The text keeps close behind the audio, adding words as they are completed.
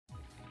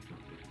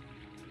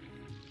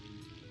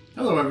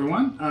Hello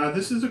everyone,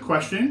 this is a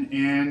question,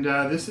 and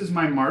this is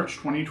my March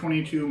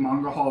 2022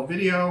 manga haul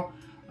video.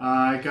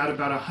 I got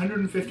about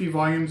 150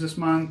 volumes this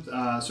month,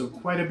 so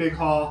quite a big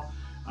haul.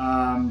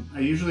 I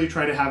usually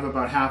try to have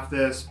about half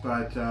this,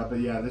 but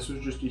yeah, this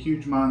was just a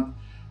huge month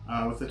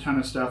with a ton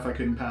of stuff I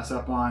couldn't pass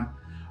up on.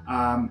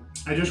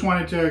 I just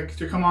wanted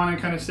to come on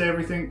and kind of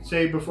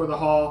say before the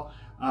haul.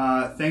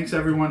 Thanks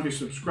everyone who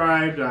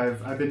subscribed.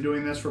 I've been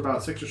doing this for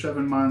about 6 or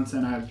 7 months,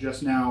 and I've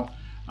just now,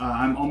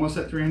 I'm almost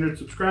at 300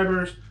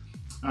 subscribers.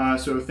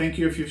 So thank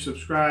you if you've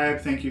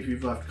subscribed, thank you if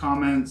you've left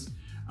comments.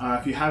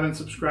 If you haven't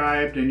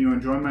subscribed and you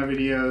enjoy my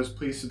videos,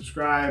 please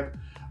subscribe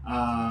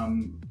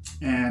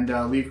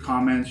and leave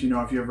comments. You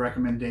know, if you have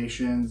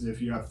recommendations,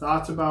 if you have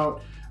thoughts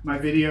about my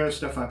videos,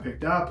 stuff I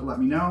picked up, let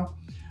me know.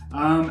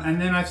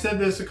 And then I've said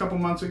this a couple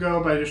months ago,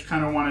 but I just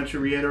kind of wanted to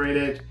reiterate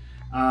it.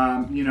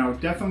 You know,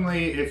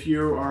 definitely if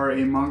you are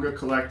a manga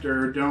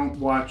collector, don't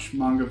watch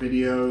manga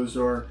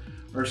videos or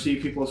see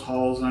people's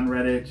hauls on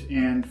Reddit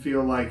and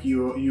feel like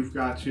you've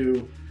got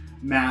to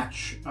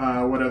match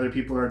what other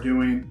people are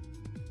doing.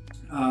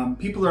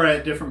 People are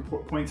at different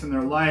points in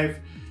their life,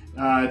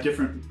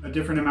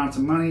 different amounts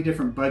of money,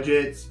 different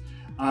budgets,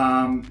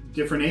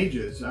 different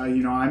ages.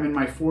 You know, I'm in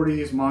my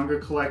 40s. Manga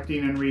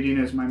collecting and reading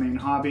is my main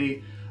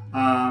hobby,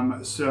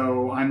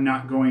 so I'm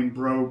not going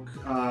broke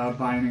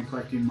buying and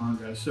collecting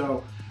manga.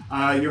 So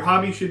your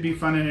hobby should be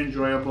fun and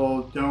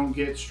enjoyable. Don't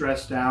get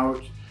stressed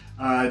out.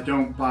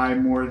 Don't buy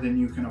more than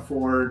you can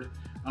afford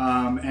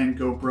and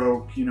go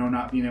broke, you know,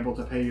 not being able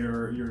to pay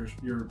your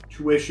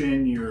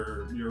tuition,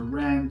 your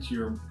rent,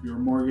 your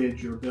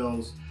mortgage, your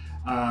bills,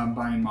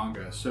 buying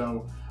manga.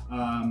 So,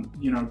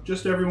 you know,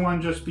 just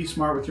everyone just be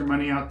smart with your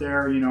money out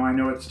there. You know, I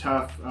know it's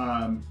tough.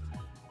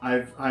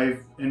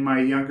 I've in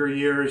my younger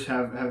years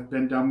have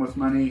been dumb with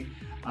money,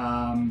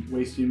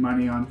 wasting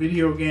money on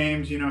video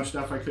games, you know,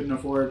 stuff I couldn't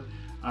afford.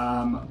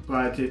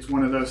 But it's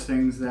one of those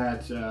things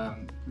that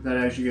that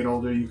as you get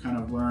older, you kind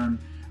of learn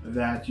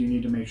that you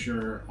need to make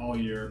sure all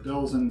your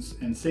bills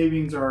and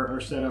savings are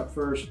set up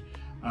first,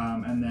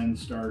 and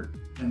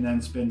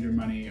then spend your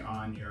money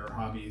on your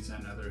hobbies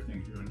and other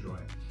things you enjoy.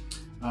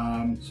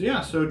 So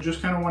yeah, so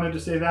just kind of wanted to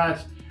say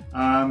that.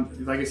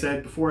 Like I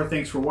said before,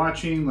 thanks for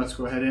watching. Let's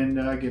go ahead and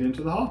get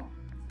into the haul.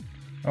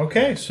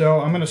 Okay,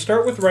 so I'm going to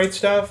start with Right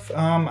Stuff.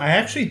 I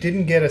actually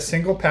didn't get a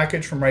single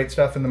package from Right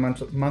Stuff in the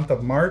month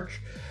of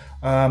March.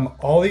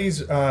 All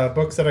these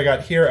books that I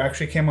got here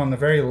actually came on the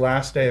very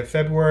last day of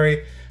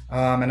February,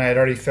 and I had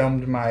already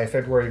filmed my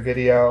February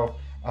video.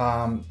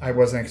 I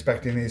wasn't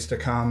expecting these to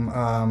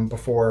come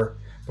before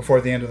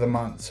the end of the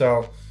month.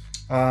 So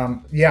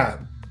yeah,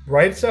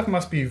 Right Stuff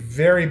must be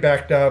very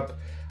backed up.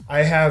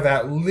 I have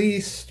at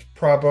least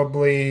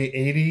probably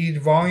 80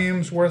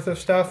 volumes worth of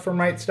stuff from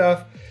Right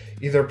Stuff,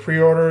 either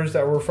pre-orders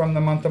that were from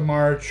the month of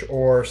March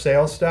or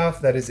sales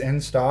stuff that is in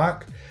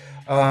stock.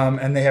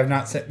 And they have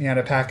not sent me out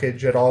a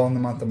package at all in the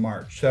month of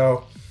March.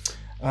 So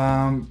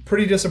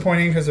pretty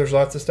disappointing because there's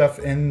lots of stuff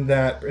in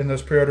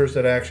those pre-orders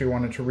that I actually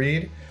wanted to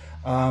read.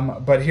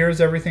 But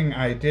here's everything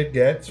I did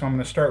get. So I'm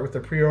going to start with the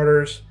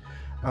pre-orders.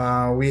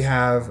 We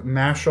have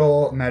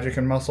Mashal, Magic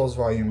and Muscles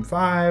Volume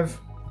 5.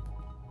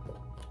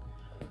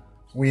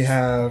 We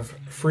have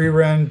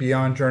Freeren,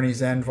 Beyond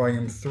Journey's End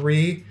Volume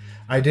 3.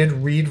 I did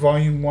read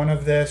Volume 1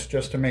 of this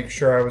just to make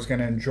sure I was going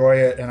to enjoy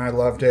it, and I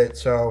loved it.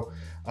 So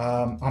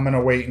I'm going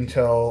to wait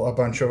until a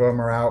bunch of them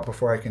are out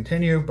before I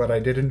continue, but I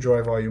did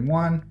enjoy Volume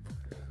 1.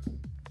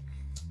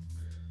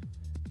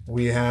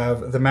 We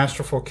have The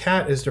Masterful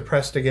Cat is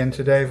Depressed Again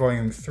Today,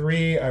 Volume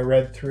 3. I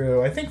read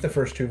through, I think, the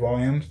first 2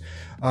 volumes,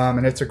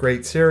 and it's a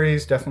great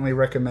series. Definitely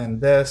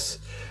recommend this.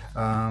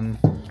 Kind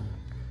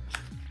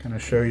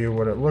of show you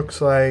what it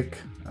looks like.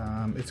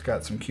 It's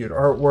got some cute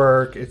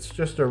artwork. It's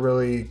just a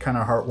really kind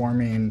of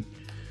heartwarming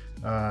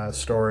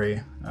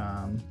story.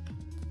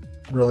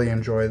 Really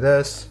enjoy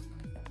this.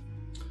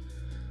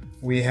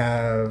 We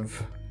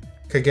have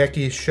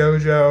Kageki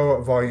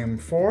Shoujo Volume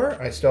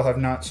 4. I still have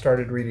not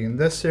started reading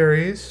this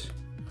series.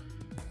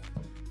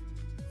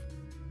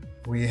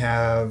 We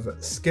have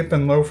Skip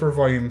and Loafer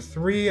Volume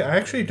 3. I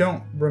actually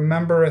don't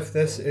remember if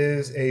this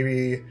is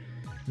a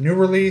new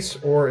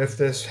release or if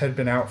this had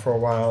been out for a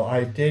while.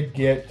 I did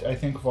get, I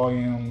think,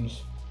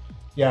 volumes...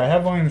 Yeah, I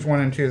have volumes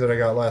 1 and 2 that I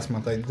got last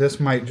month. This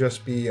might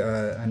just be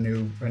a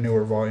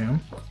newer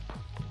volume.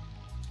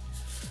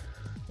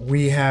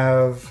 We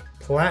have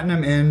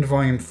Platinum End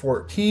Volume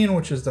 14,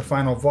 which is the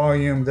final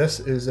volume.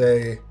 This is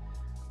a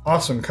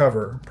awesome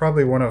cover.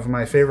 Probably one of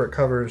my favorite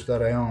covers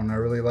that I own. I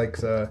really like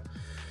the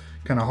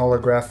kind of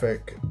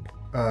holographic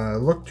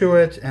look to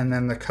it, and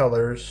then the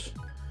colors.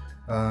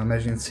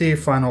 As you can see,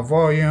 final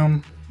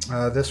volume.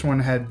 This one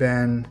had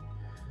been,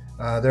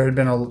 there had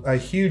been a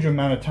huge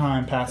amount of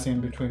time passing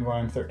between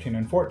volume 13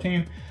 and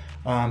 14.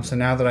 So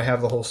now that I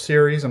have the whole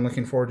series, I'm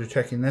looking forward to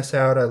checking this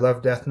out. I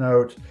love Death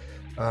Note,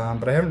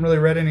 but I haven't really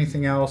read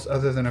anything else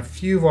other than a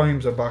few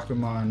volumes of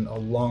Bakuman a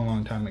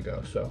long time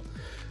ago. So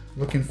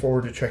looking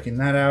forward to checking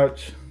that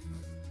out.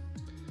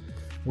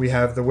 We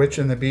have The Witch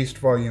and the Beast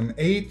Volume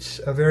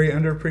 8, a very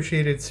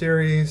underappreciated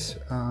series.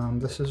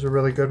 This is a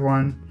really good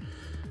one.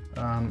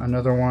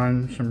 Another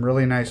one, some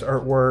really nice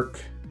artwork,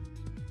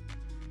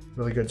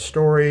 really good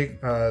story.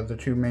 The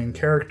two main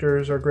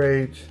characters are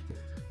great.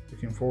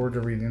 Looking forward to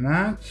reading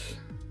that.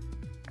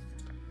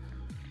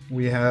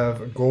 We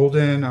have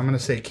Golden, I'm going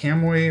to say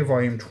Kamui,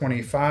 volume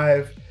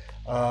 25.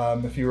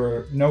 If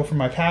you know from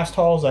my past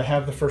hauls, I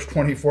have the first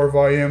 24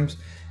 volumes,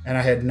 and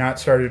I had not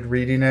started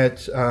reading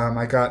it.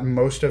 I got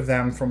most of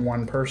them from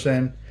one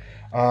person.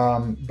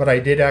 But I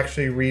did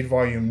actually read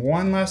volume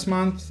 1 last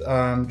month,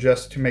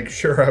 just to make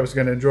sure I was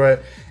going to enjoy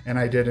it, and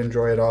I did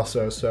enjoy it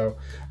also. So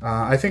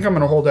I think I'm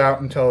going to hold out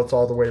until it's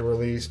all the way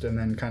released and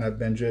then kind of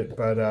binge it.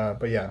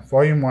 But yeah,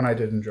 volume 1 I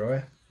did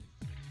enjoy.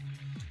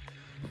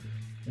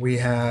 We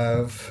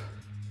have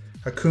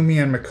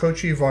Hakumi and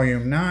Mikochi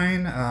volume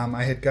 9.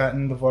 I had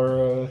gotten the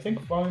I think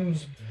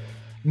volumes,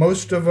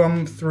 most of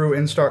them through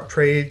in-stock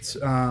trades.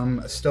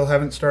 Still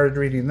haven't started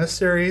reading this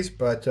series,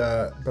 but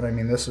I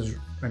mean this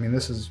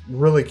is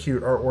really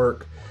cute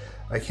artwork.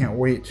 I can't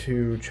wait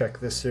to check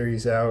this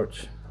series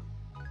out.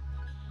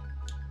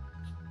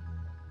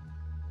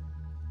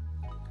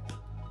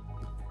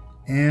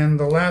 And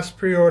the last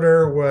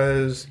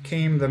pre-order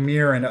came The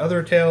Mirror and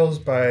Other Tales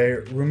by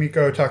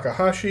Rumiko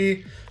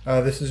Takahashi.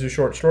 This is a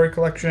short story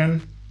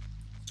collection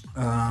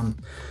that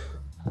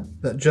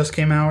just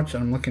came out,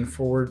 and I'm looking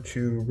forward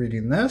to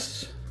reading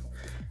this.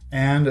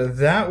 And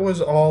that was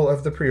all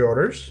of the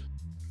pre-orders.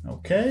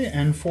 Okay,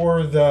 and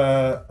for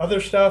the other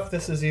stuff,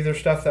 this is either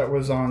stuff that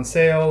was on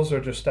sales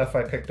or just stuff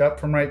I picked up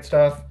from Right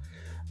Stuff.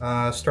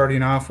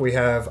 Starting off,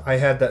 I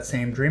Had That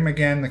Same Dream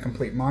Again, the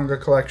complete manga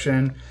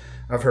collection.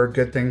 I've heard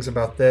good things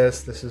about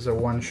this. This is a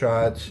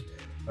one-shot.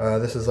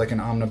 This is like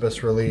an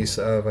omnibus release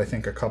of, I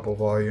think, a couple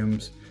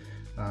volumes.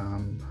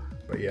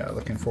 But yeah,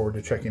 looking forward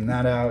to checking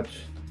that out.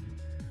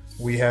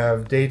 We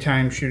have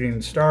Daytime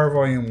Shooting Star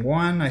Volume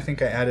 1. I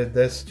think I added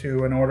this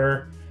to an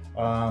order.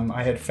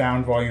 I had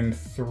found volume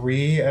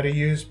 3 at a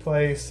used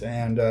place,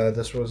 and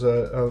this was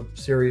a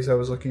series I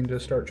was looking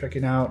to start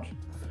checking out.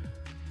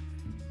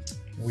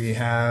 We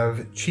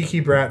have Cheeky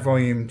Brat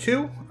volume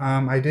 2.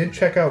 I did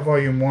check out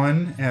volume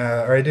 1,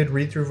 or I did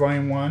read through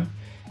volume 1,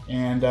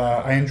 and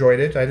I enjoyed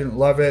it. I didn't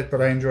love it,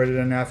 but I enjoyed it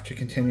enough to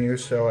continue,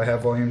 so I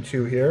have volume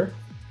 2 here.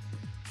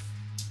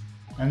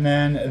 And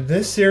then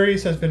this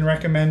series has been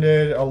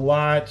recommended a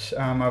lot.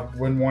 I've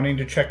been wanting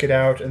to check it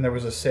out, and there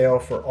was a sale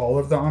for all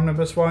of the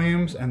omnibus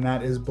volumes, and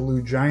that is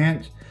Blue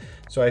Giant.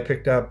 So I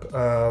picked up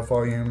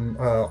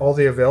all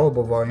the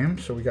available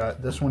volumes. So we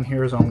got this one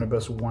here is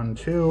omnibus 1,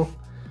 2.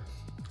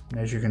 And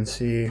as you can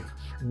see,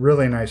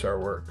 really nice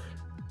artwork.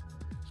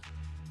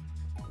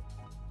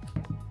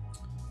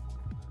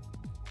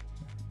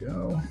 There we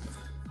go.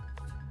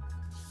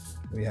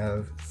 We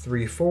have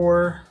 3,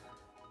 4.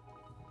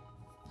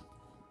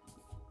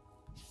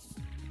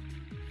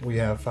 We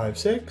have 5,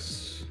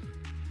 6.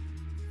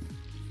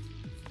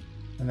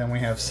 And then we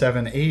have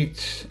 7,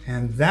 8.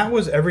 And that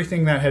was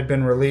everything that had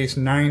been released.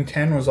 9,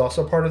 10 was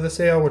also part of the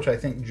sale, which I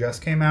think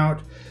just came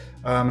out.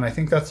 And I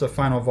think that's the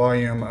final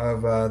volume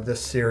of this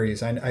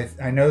series.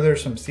 I know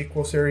there's some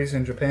sequel series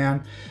in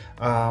Japan,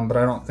 but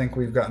I don't think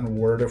we've gotten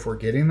word if we're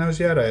getting those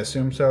yet. I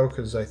assume so,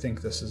 because I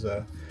think this is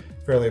a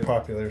fairly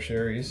popular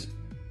series.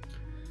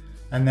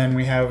 And then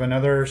we have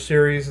another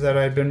series that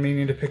I've been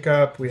meaning to pick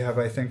up. We have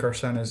I Think Our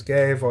Son Is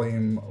Gay,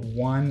 volume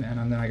 1,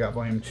 and then I got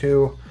volume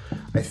 2.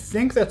 I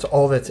think that's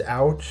all that's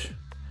out,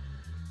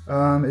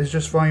 is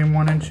just volume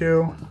 1 and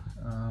 2.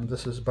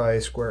 This is by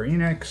Square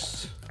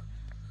Enix.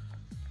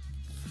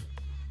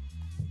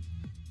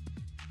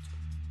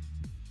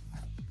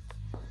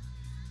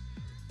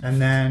 And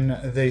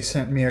then they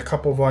sent me a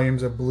couple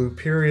volumes of Blue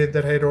Period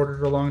that I had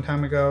ordered a long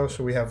time ago.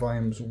 So we have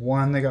volumes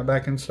 1 they got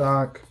back in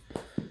stock,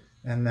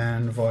 and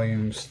then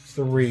volumes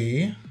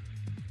 3.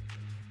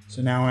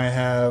 So now I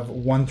have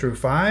 1 through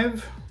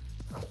 5.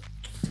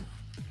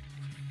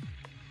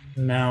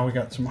 Now we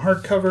got some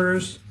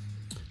hardcovers.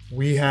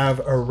 We have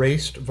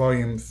Erased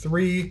volume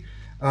 3.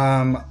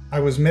 I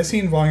was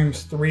missing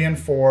volumes 3 and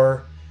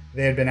 4.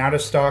 They had been out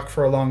of stock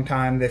for a long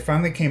time. They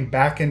finally came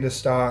back into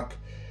stock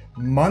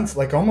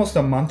almost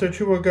a month or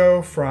 2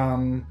 ago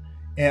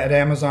at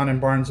Amazon and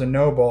Barnes &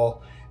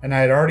 Noble, and I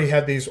had already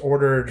had these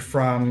ordered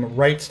from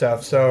Right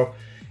Stuff. So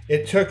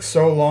it took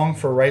so long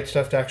for Right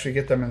Stuff to actually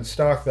get them in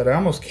stock that I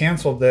almost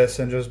canceled this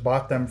and just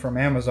bought them from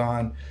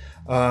Amazon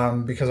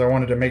because I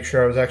wanted to make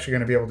sure I was actually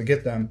going to be able to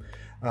get them.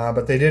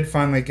 But they did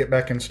finally get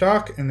back in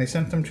stock, and they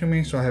sent them to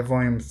me. So I have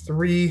volume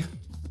 3,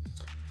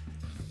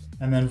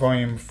 and then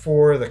volume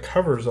 4. The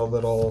cover's a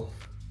little...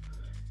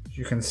 As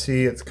you can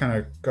see, it's kind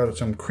of got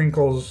some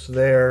crinkles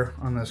there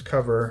on this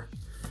cover.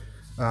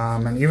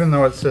 And even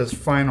though it says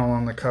final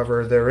on the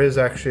cover, there is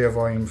actually a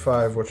volume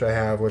 5, which I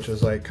have, which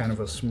is like kind of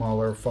a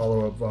smaller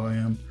follow-up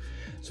volume.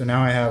 So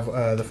now I have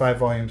the 5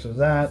 volumes of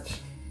that.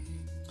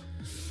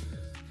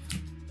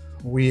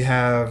 We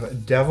have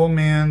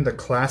Devilman, the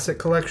Classic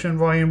Collection,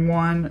 Volume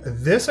 1.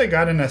 This I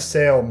got in a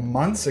sale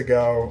months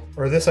ago,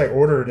 or this I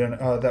ordered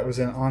that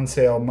was on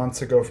sale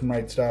months ago from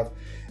Right Stuff.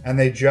 And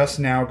they just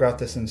now got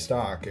this in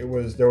stock.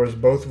 There was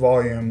both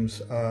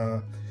volumes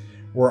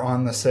were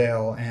on the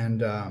sale,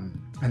 and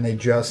And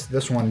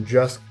this one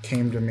just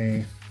came to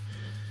me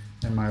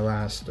in my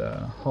last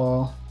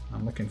haul.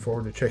 I'm looking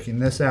forward to checking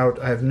this out.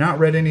 I have not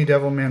read any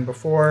Devilman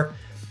before.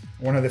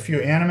 One of the few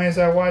animes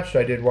I watched,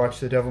 I did watch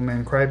the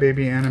Devilman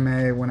Crybaby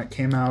anime when it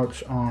came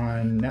out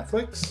on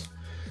Netflix,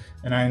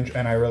 and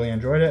I really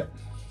enjoyed it.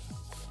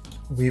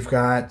 We've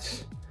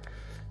got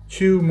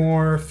 2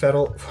 more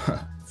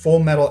Full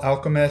Metal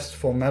Alchemist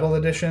Full Metal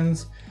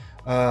editions.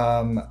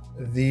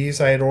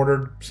 These I had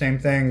ordered, same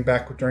thing,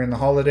 back during the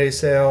holiday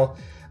sale.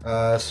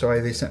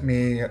 They sent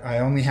me, I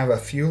only have a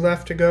few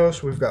left to go,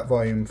 so we've got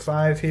volume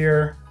 5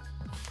 here.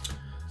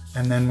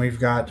 And then we've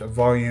got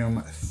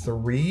volume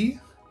 3.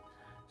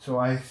 So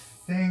I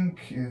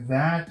think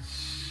that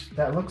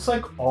looks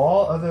like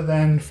all other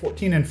than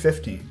 14 and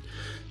 15.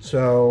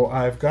 So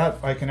I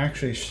can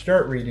actually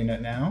start reading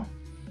it now.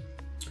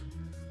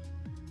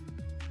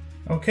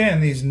 Okay,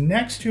 and these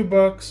next 2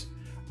 books,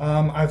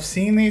 I've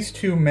seen these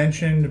 2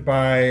 mentioned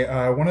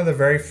by one of the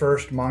very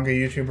first manga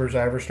YouTubers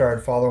I ever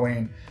started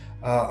following,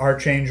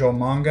 Archangel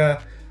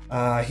Manga.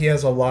 He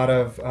has a lot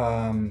of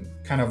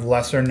kind of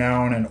lesser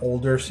known and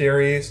older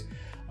series.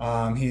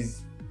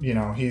 He's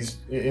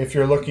if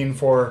you're looking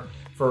for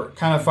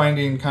kind of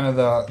finding kind of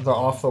the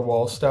off the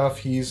wall stuff,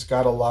 he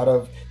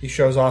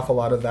shows off a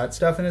lot of that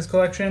stuff in his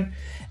collection.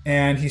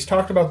 And he's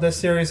talked about this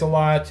series a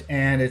lot,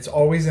 and it's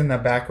always in the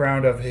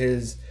background of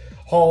his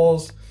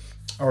hauls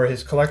or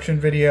his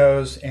collection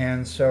videos,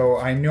 and so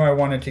I knew I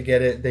wanted to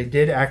get it. They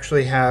did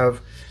actually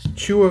have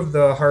 2 of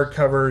the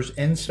hardcovers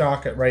in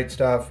stock at Right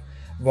Stuff,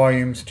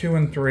 volumes 2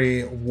 and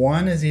 3.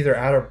 One is either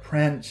out of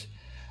print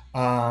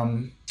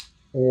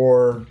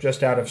or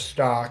just out of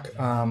stock,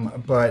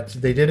 but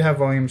they did have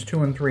volumes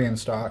 2 and 3 in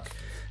stock.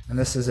 And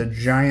this is a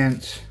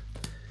giant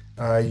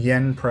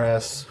Yen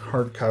Press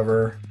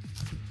hardcover.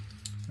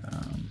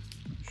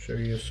 Show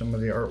you some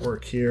of the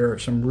artwork here.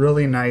 Some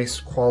really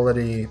nice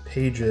quality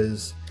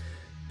pages.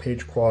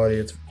 Page quality,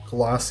 it's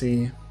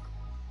glossy.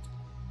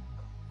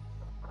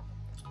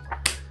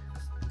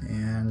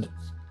 And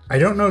I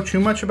don't know too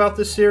much about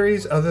this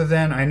series, other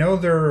than I know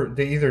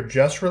they either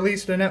just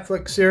released a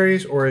Netflix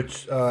series or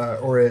it's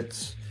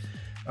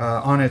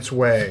on its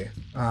way.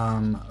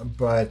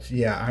 But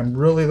yeah, I'm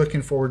really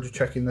looking forward to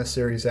checking this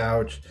series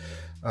out.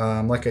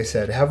 Like I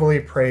said, heavily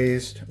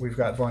praised. We've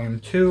got volume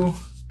 2.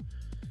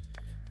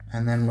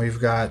 And then we've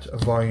got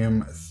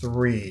volume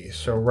 3.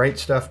 So Right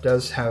Stuff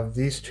does have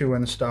these 2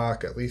 in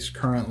stock, at least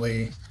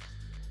currently.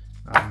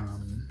 Yeah,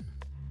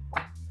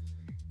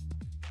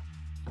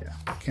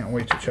 can't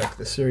wait to check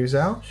this series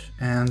out.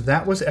 And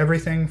that was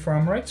everything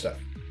from Right Stuff.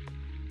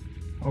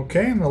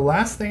 Okay, and the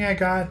last thing I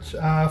got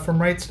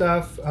from Right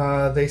Stuff,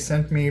 they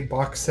sent me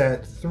box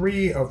set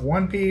 3 of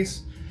One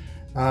Piece.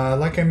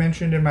 Like I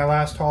mentioned in my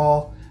last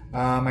haul,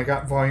 I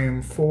got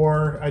volume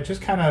 4. I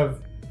just kind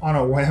of on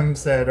a whim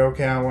said,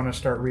 okay, I want to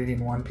start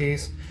reading One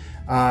Piece.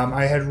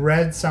 I had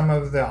read some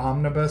of the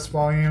omnibus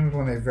volumes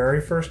when they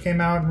very first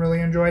came out and really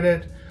enjoyed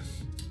it.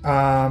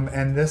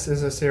 And this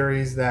is a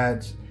series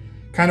that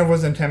kind of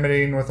was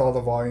intimidating with all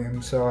the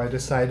volumes, so I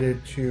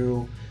decided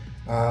to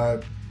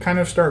kind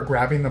of start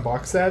grabbing the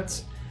box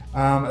sets.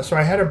 So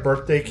I had a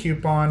birthday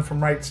coupon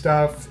from Right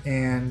Stuff,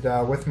 and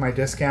with my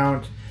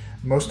discount,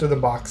 most of the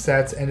box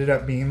sets ended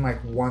up being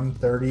like $130,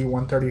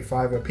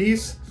 $135 a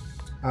piece,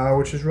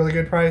 which is really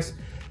good price.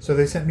 So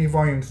they sent me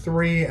volume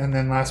 3, and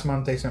then last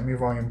month they sent me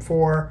volume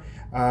 4.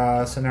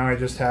 So now I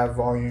just have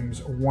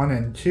volumes 1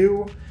 and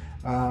 2,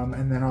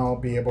 and then I'll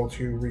be able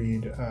to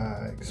read,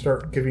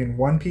 start giving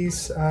One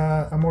Piece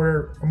a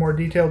more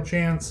detailed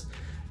chance,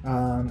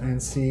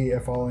 and see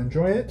if I'll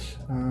enjoy it.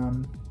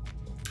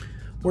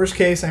 Worst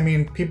case, I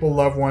mean, people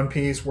love One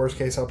Piece. Worst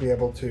case, I'll be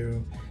able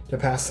to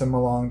pass them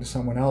along to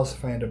someone else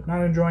if I end up not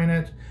enjoying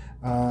it.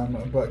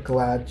 But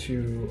glad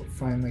to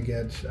finally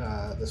get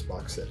this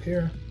box set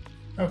here.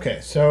 Okay,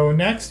 so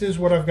next is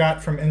what I've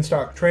got from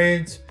In-Stock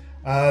Trades.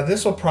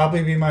 This will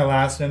probably be my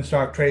last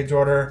In-Stock Trades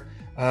order.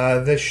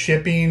 The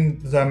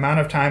shipping, the amount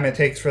of time it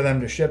takes for them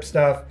to ship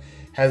stuff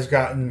has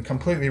gotten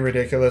completely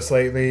ridiculous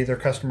lately. Their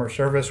customer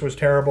service was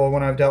terrible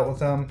when I've dealt with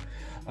them.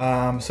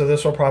 So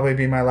this will probably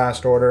be my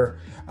last order.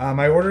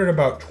 I ordered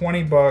about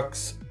 20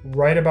 books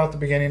right about the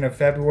beginning of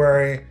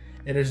February.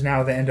 It is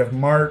now the end of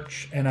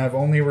March, and I've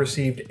only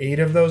received 8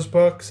 of those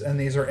books, and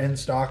these are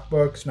in-stock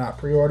books, not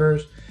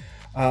pre-orders.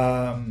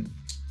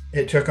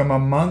 It took them a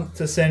month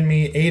to send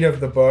me 8 of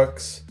the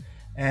books,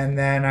 and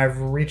then I've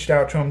reached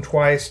out to them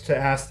twice to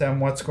ask them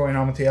what's going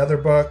on with the other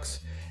books,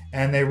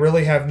 and they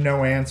really have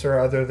no answer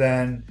other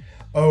than,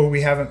 oh,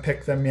 we haven't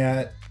picked them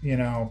yet, you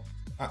know,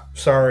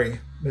 sorry,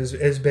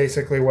 is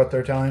basically what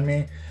they're telling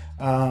me.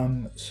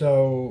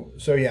 So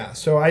yeah,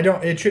 so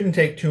it shouldn't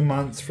take 2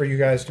 months for you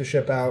guys to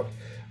ship out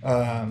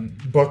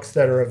books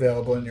that are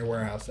available in your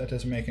warehouse. That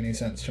doesn't make any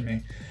sense to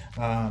me.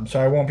 So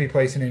I won't be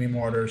placing any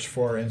more orders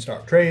for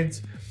In-Stock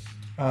Trades.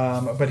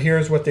 But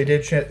here's what they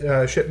did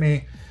ship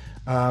me.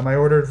 I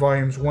ordered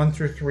volumes 1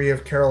 through 3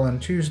 of Carol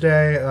and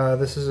Tuesday.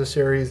 This is a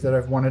series that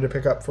I've wanted to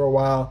pick up for a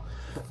while.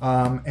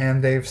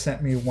 And they've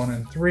sent me 1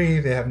 and 3.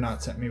 They have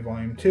not sent me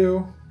volume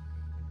 2.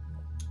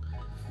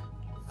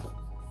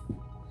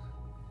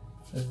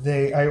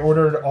 I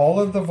ordered all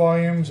of the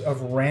volumes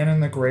of Ran in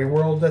the Grey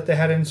World that they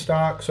had in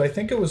stock. So I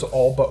think it was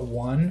all but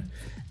one.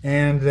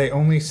 And they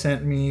only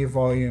sent me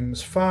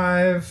volumes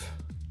 5,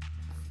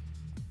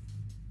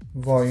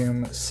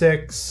 volume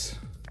 6,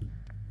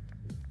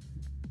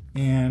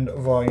 and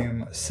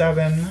volume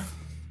 7.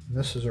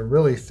 This is a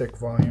really thick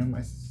volume.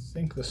 I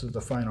think this is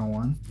the final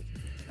one.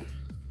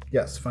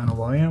 Yes, final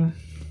volume.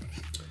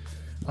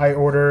 I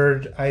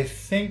ordered, I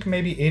think,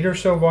 maybe 8 or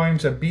so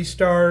volumes of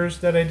Beastars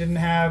that I didn't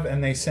have,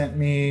 and they sent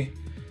me,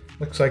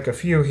 looks like a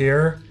few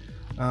here.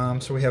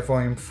 So we have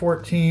volume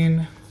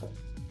 14,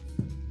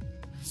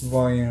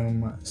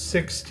 volume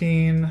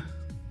 16,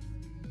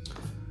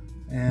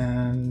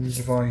 and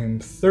volume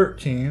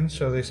 13.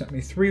 So they sent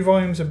me 3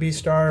 volumes of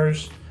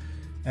Beastars,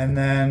 and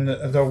then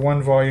the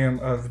 1 volume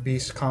of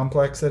Beast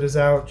Complex that is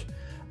out.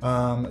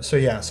 So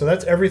yeah, so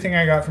that's everything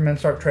I got from In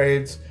Stock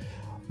Trades.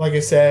 Like I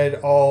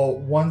said,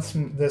 once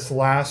this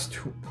last,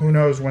 who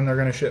knows when they're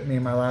going to ship me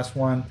my last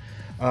one,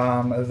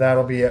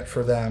 that'll be it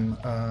for them.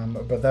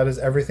 But that is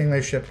everything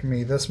they shipped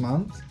me this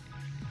month.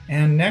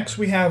 And next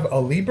we have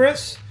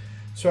Alibris.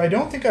 So I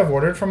don't think I've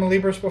ordered from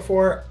Alibris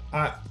before.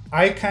 I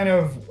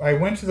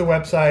went to the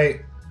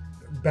website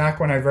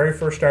back when I very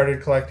first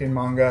started collecting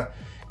manga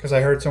because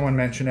I heard someone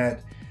mention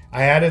it.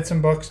 I added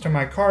some books to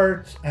my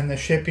cart and the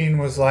shipping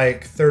was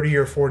like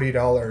 $30 or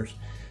 $40.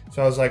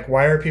 So I was like,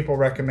 why are people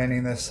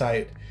recommending this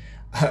site?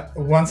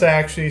 Once I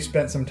actually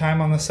spent some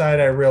time on the site,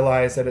 I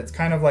realized that it's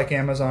kind of like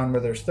Amazon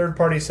where there's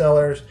third-party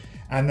sellers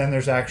and then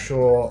there's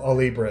actual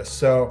Alibris.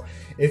 So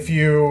if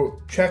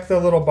you check the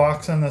little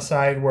box on the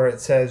side where it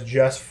says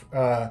just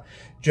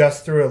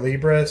through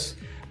Alibris,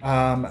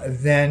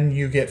 then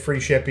you get free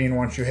shipping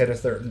once you hit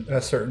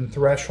a certain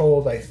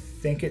threshold. I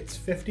think it's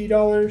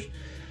 $50.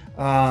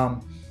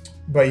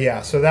 But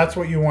yeah, so that's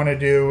what you want to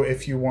do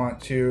if you want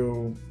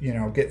to,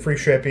 get free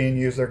shipping,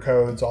 use their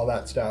codes, all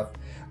that stuff.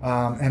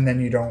 And then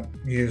you don't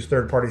use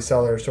third-party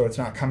sellers, so it's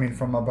not coming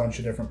from a bunch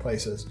of different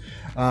places.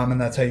 And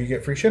that's how you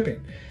get free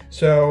shipping.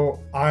 So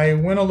I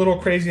went a little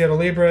crazy at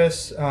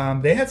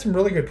Alibris. They had some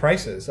really good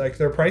prices. Like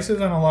their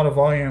prices on a lot of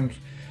volumes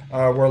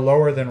were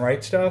lower than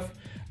Right Stuff.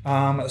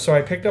 So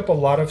I picked up a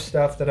lot of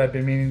stuff that I've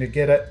been meaning to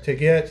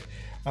get.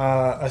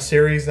 A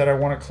series that I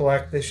want to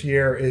collect this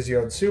year is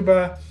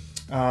Yotsuba.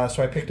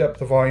 So I picked up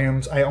the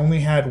volumes. I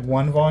only had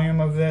 1 volume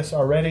of this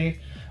already,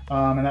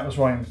 and that was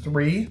volume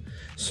 3.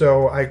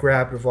 So I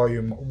grabbed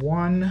volume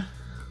 1,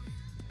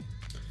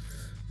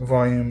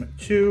 volume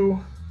 2.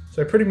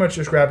 So I pretty much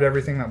just grabbed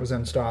everything that was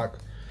in stock.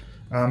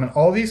 And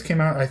all these came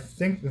out, I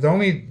think the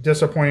only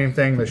disappointing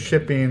thing, the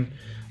shipping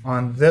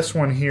on this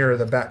one here,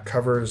 the back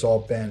cover is all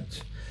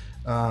bent.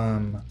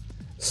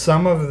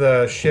 Some of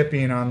the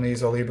shipping on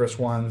these Alibris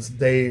ones,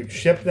 they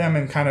ship them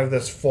in kind of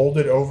this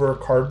folded over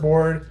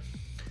cardboard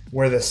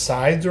where the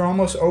sides are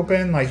almost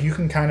open, like you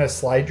can kind of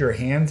slide your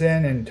hands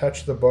in and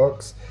touch the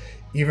books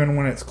even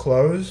when it's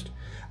closed.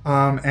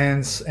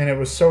 And it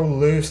was so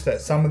loose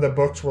that some of the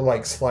books were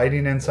like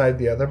sliding inside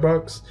the other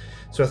books.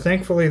 So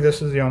thankfully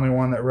this is the only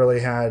one that really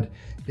had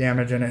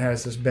damage, and it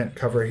has this bent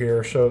cover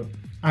here, so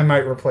I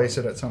might replace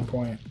it at some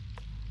point.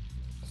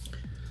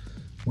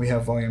 We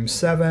have volume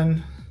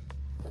 7,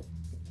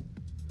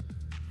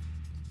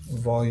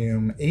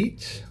 volume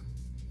 8,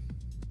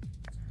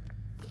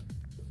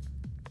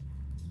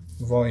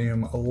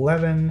 volume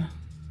 11,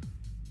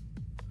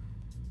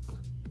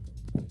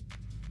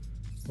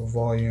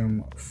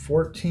 volume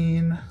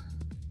 14,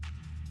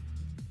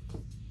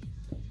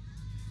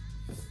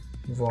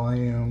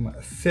 volume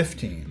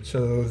 15.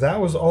 So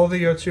that was all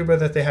the Yotsuba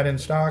that they had in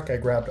stock. I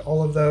grabbed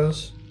all of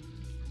those.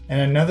 And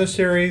another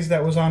series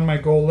that was on my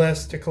goal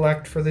list to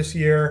collect for this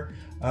year,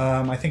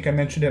 I think I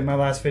mentioned it in my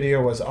last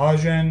video, was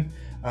Ajin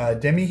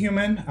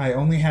Demi-Human. I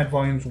only had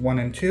volumes 1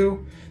 and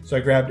 2, so I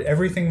grabbed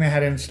everything they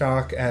had in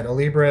stock at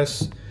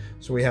Alibris.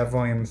 So we have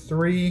volume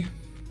 3,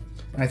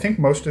 and I think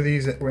most of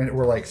these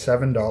were like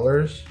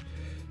 $7,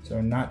 so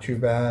not too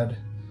bad.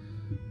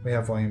 We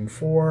have volume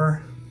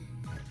 4,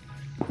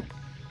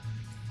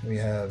 we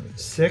have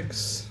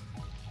 6,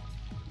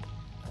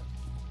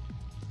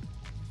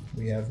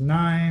 we have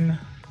 9,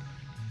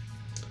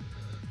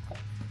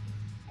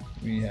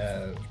 we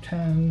have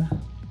 10,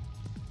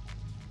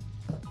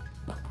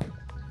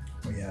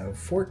 we have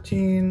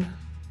 14,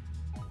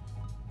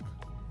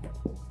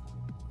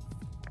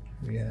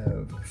 we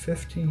have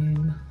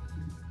 15,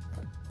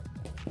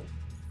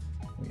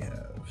 we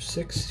have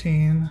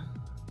 16,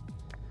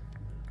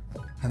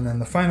 and then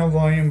the final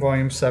volume,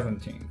 volume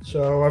 17.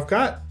 So I've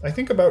got, I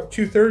think, about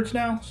 2/3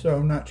 now,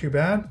 so not too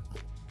bad.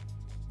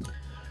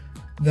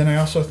 Then I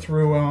also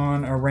threw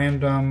on a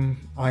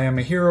random I Am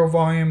a Hero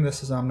volume.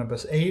 This is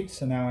Omnibus 8,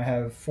 so now I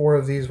have 4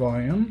 of these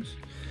volumes.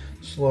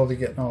 Slowly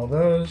getting all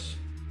those.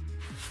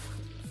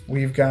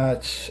 We've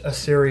got a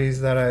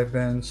series that I've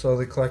been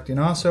slowly collecting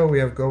also. We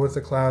have Go With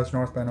the Clouds,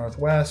 North by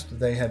Northwest.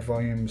 They had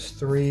volumes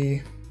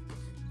 3,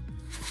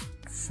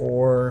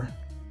 4,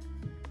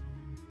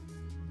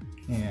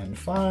 and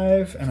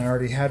 5, and I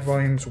already had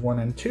volumes 1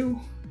 and 2.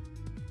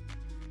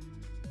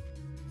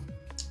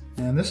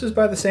 And this is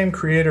by the same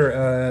creator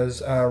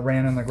as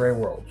Ran in the Gray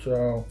World.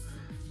 So,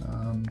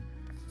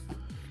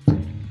 as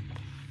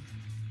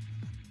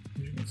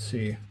you can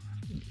see,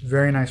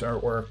 very nice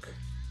artwork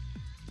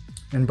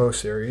in both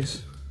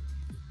series.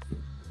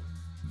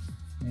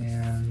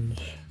 And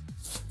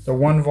the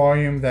one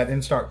volume that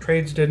In Stock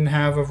Trades didn't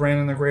have of Ran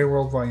in the Gray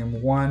World,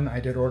 Volume 1, I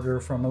did order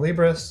from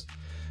Alibris.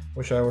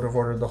 Wish I would have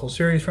ordered the whole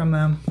series from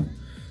them.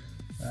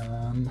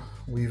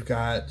 We've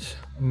got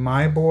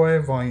My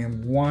Boy,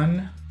 Volume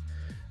 1.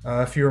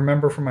 If you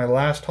remember from my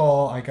last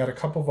haul, I got a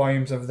couple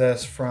volumes of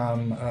this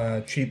from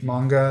Cheap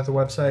Manga, the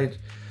website.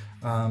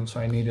 So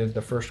I needed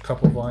the first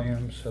couple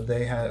volumes. So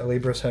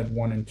Alibris had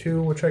 1 and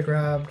 2, which I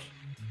grabbed.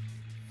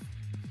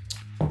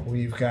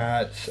 We've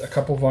got a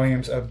couple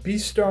volumes of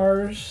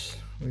Beastars.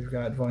 We've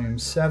got Volume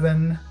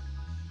 7.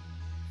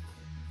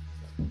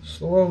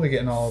 Slowly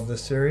getting all of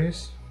this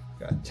series.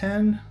 Got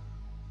 10.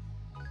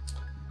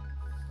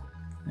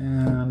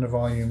 And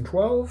Volume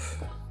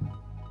 12.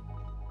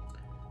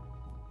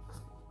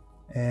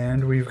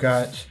 And we've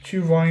got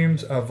 2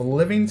 volumes of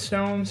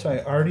Livingstone. So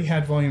I already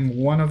had Volume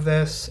 1 of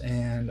this,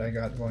 and I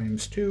got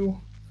Volumes 2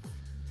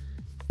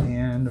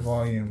 and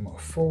Volume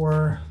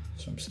 4.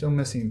 So I'm still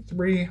missing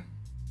 3.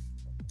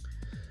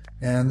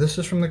 And this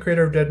is from the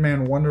creator of Dead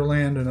Man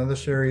Wonderland, another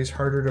series,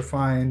 harder to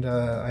find.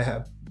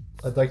 I'd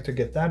like to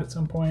get that at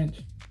some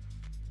point.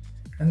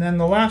 And then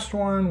the last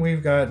one,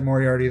 we've got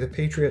Moriarty the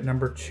Patriot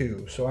number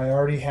 2. So I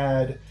already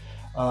had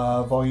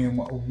volume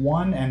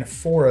 1 and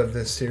 4 of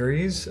this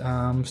series.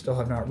 Still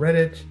have not read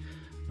it,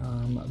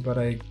 but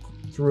I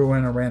threw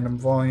in a random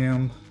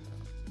volume.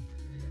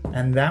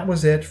 And that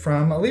was it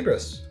from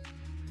Alibris.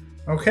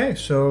 Okay,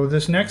 so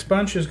this next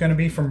bunch is going to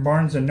be from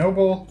Barnes &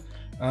 Noble.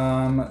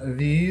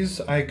 These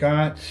I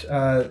got,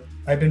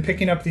 I've been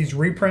picking up these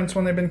reprints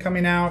when they've been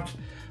coming out.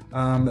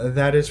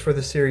 That is for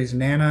the series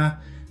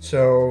Nana.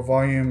 So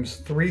volumes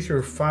 3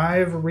 through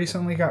 5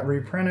 recently got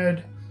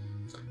reprinted.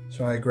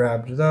 So I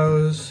grabbed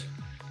those.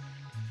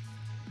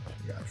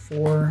 We got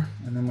 4,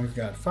 and then we've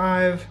got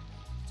 5.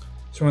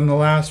 So in the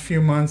last few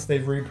months,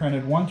 they've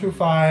reprinted 1 through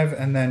 5,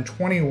 and then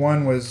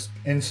 21 was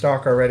in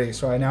stock already.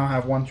 So I now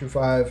have 1 through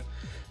 5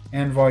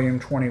 and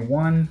volume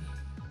 21.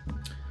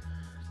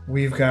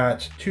 We've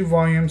got 2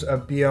 volumes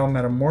of BL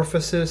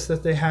Metamorphosis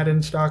that they had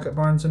in stock at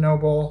Barnes &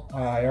 Noble.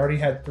 I already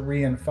had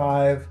 3 and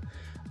 5,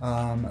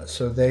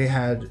 so they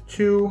had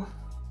 2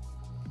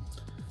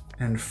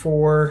 and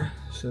 4,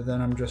 so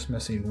then I'm just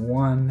missing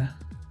 1.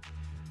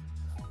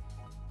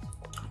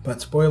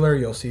 But spoiler,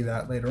 you'll see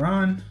that later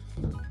on.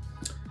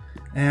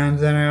 And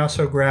then I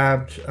also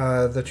grabbed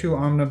the 2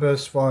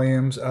 omnibus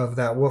volumes of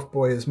That Wolf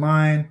Boy Is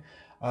Mine.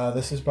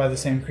 This is by the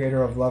same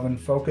creator of Love and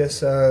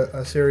Focus,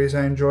 a series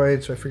I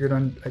enjoyed, so I figured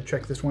I'd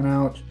check this one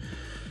out.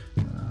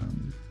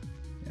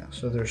 Yeah,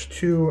 so there's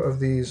 2 of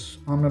these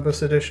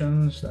omnibus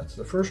editions. That's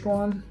the first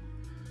one,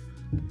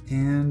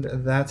 and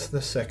that's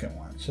the second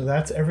one. So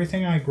that's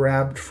everything I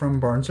grabbed from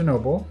Barnes &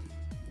 Noble.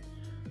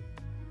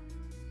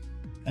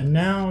 And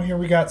now here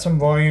we got some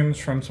volumes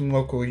from some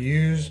local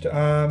used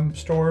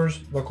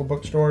stores, local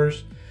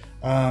bookstores,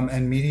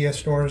 and media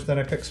stores that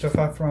I picked stuff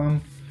up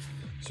from.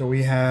 So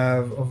we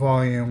have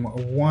volume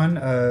 1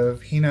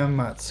 of Hina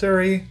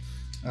Matsuri.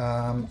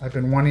 I've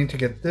been wanting to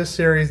get this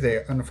series.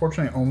 They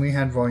unfortunately only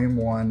had volume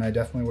 1. I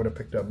definitely would have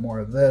picked up more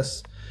of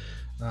this.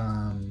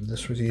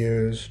 This was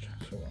used,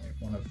 so I'll make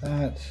 1 of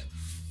that.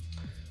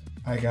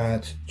 I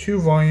got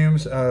 2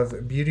 volumes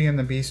of Beauty and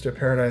the Beast of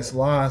Paradise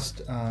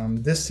Lost.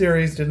 This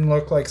series didn't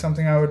look like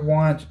something I would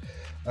want,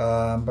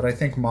 but I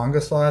think Manga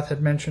Sloth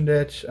had mentioned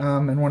it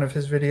in one of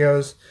his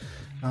videos,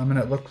 and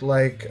it looked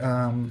like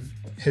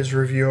his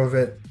review of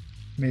it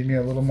made me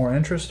a little more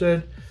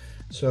interested.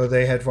 So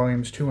they had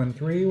volumes 2 and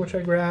 3, which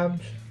I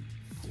grabbed.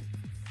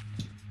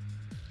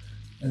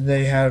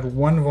 They had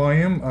 1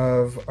 volume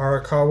of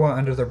Arakawa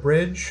Under the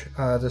Bridge.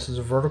 This is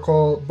a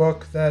vertical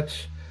book that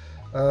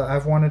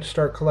I've wanted to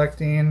start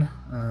collecting.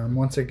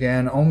 Once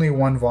again, only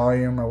 1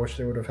 volume. I wish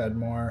they would have had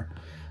more.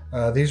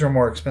 These are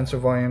more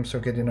expensive volumes, so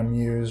getting them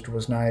used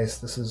was nice.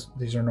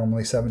 These are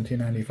normally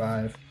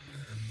 $17.95.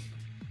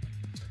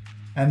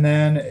 And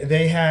then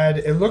they had,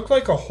 it looked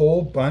like a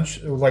whole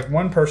bunch, like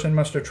one person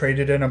must have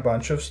traded in a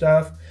bunch of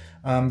stuff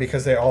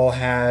because they all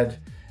had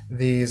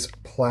these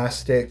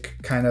plastic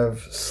kind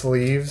of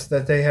sleeves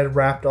that they had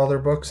wrapped all their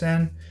books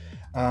in.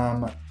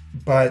 And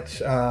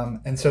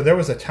so there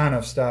was a ton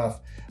of stuff,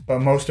 but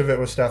most of it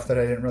was stuff that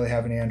I didn't really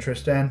have any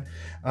interest in.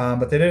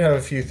 But they did have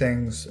a few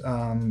things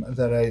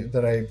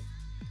that I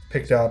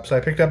picked up. So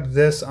I picked up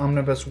this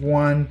Omnibus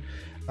 1.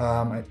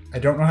 I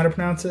don't know how to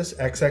pronounce this,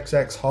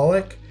 XXX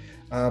Holic.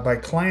 By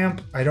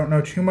Clamp. I don't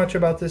know too much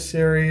about this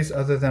series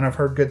other than I've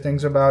heard good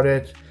things about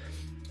it.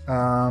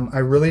 I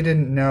really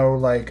didn't know,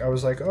 like, I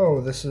was like,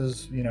 oh, this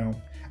is, you know,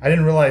 I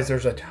didn't realize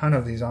there's a ton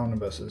of these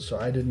omnibuses, so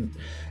I didn't,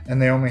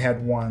 and they only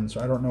had 1,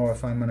 so I don't know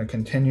if I'm going to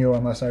continue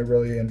unless I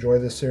really enjoy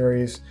this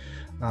series,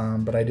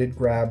 but I did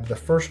grab the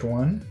first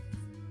one.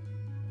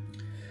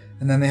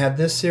 And then they had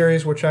this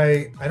series, which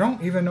I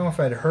don't even know if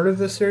I'd heard of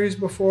this series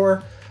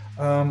before.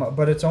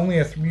 but it's only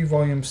a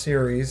 3-volume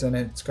series, and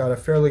it's got a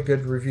fairly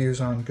good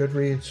reviews on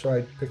Goodreads, so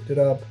I picked it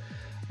up.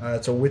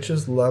 It's A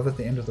Witch's Love at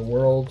the End of the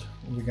World.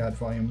 We got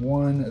volume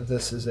 1.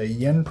 This is a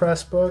yen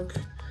press book.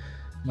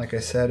 Like I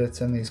said,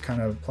 it's in these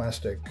kind of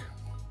plastic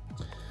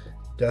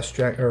desk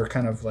jacket, or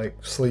kind of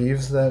like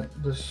sleeves that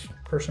this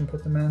person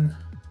put them in.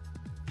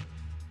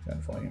 Got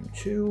volume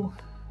 2.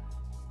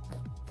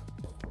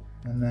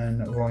 And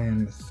then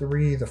volume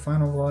 3, the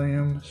final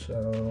volume.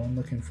 So I'm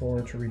looking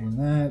forward to reading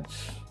that.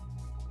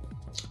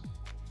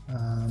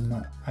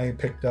 I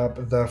picked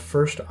up the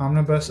first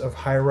omnibus of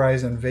High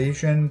Rise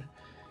Invasion.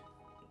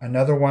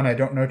 Another one, I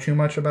don't know too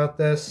much about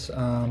this,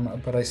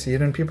 but I see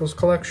it in people's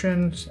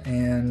collections,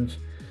 and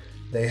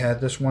they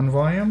had this one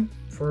volume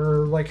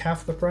for like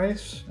half the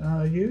price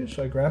used,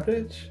 so I grabbed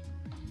it.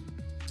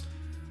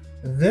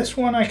 This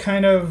one I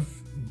kind of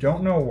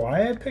don't know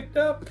why I picked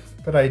up,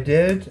 but I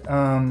did.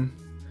 I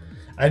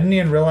didn't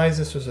even realize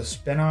this was a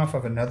spin-off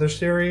of another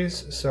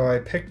series, so I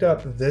picked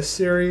up this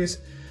series.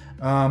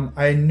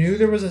 I knew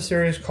there was a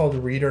series called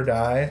Read or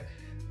Die.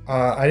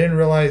 I didn't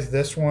realize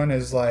this one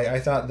is like, I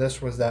thought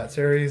this was that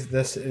series.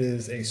 This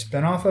is a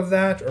spin-off of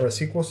that, or a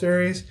sequel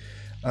series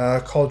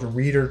called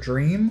Read or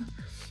Dream.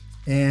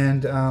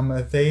 And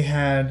they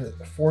had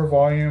 4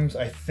 volumes.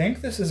 I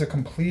think this is a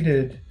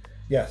completed,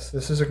 yes,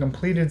 this is a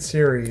completed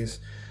series.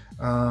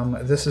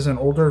 This is an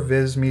older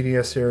Viz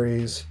Media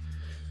series,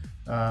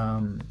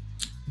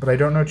 but I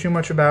don't know too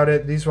much about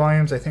it. These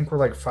volumes I think were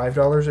like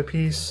 $5 a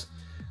piece.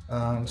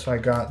 So I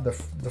got the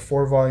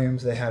 4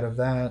 volumes they had of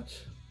that.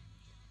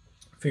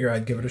 Figure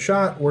I'd give it a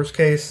shot. Worst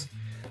case,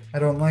 I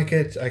don't like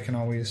it, I can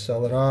always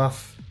sell it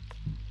off.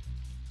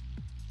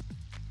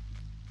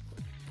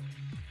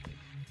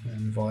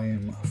 And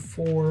volume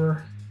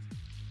 4.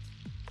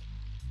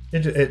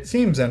 It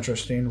seems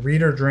interesting.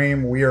 Read or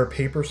Dream, We Are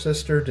Paper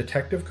Sister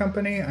Detective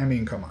Company. I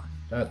mean, come on.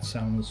 That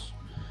sounds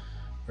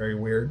very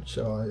weird,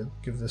 so I'll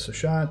give this a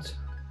shot.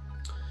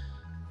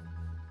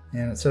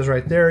 And it says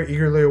right there,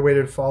 eagerly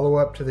awaited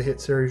follow-up to the hit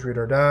series Read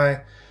or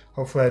Die.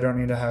 Hopefully I don't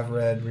need to have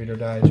read Read or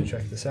Die to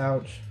check this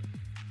out.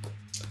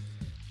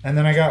 And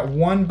then I got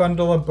 1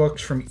 bundle of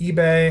books from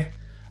eBay,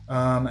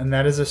 and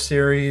that is a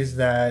series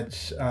that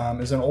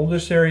is an older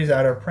series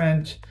out of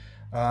print.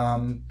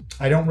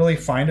 I don't really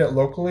find it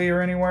locally or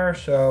anywhere,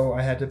 so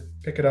I had to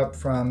pick it up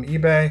from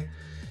eBay.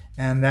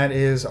 And that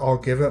is I'll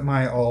Give It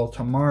My All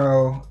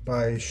Tomorrow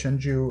by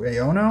Shinju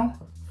Aono.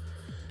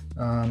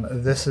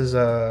 This is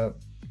a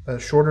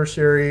shorter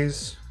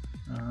series.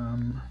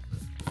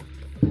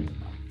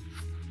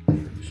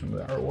 Some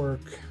of the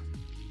artwork.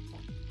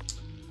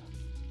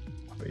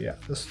 But yeah,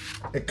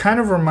 it kind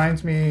of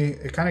reminds me,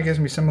 it kind of gives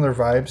me similar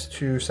vibes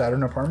to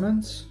Saturn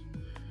Apartments.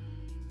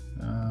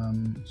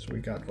 So we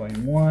got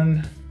volume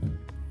 1,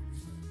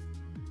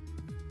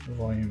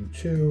 volume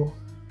 2,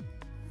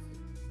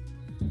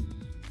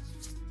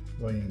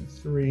 volume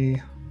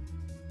 3,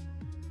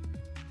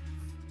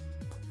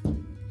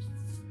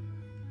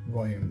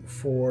 volume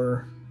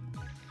 4,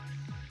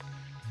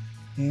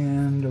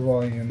 and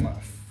volume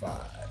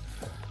 5.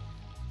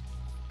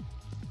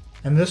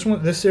 And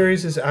this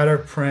series is out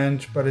of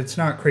print, but it's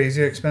not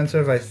crazy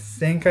expensive. I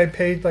think I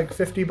paid like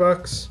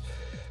 $50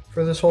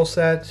 for this whole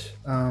set.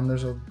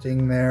 There's a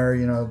ding there,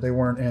 you know, they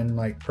weren't in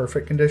like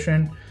perfect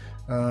condition,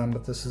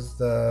 but this is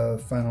the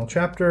final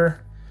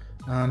chapter.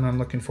 I'm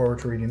looking forward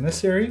to reading this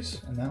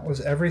series. And that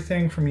was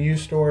everything from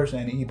used stores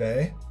and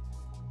eBay.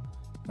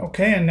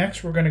 Okay, and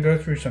next we're going to go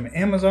through some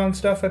Amazon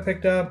stuff I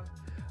picked up.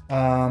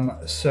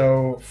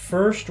 So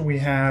first we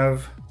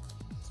have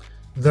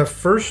the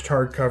first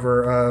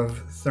hardcover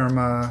of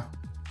Therme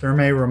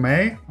Rome,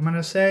 I'm going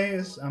to say,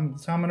 is how I'm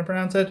going to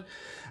pronounce it.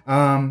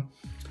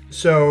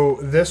 So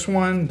this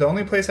one, the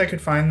only place I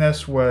could find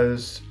this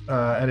was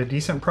at a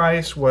decent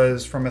price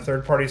was from a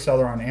third-party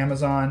seller on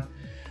Amazon.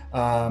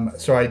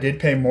 So I did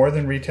pay more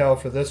than retail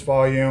for this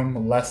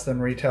volume, less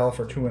than retail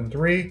for 2 and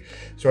 3.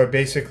 So it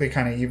basically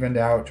kind of evened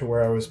out to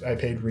where I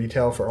paid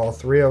retail for all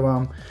 3 of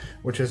them,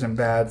 which isn't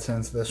bad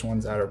since this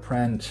one's out of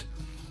print.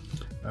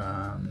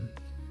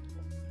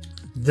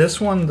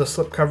 This one, the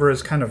slipcover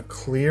is kind of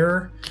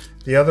clear.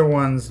 The other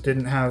ones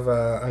didn't have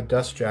a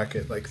dust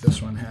jacket like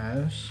this one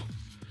has.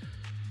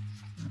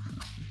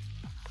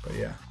 But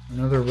yeah,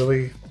 another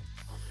really...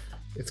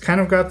 It's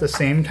kind of got the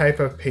same type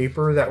of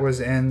paper that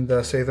was in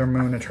the Sailor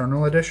Moon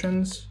Eternal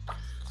editions.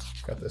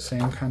 Got the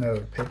same kind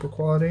of paper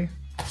quality.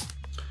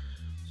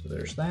 So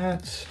there's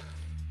that.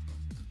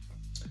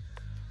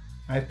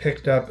 I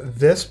picked up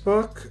this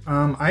book.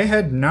 I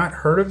had not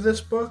heard of this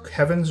book,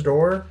 Heaven's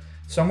Door.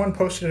 Someone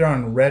posted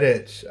on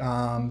Reddit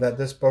that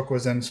this book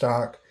was in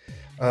stock,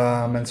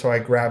 and so I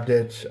grabbed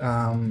it.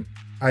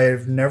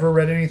 I've never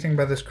read anything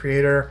by this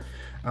creator.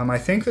 I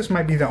think this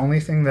might be the only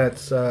thing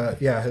that's,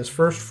 yeah, his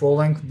first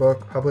full-length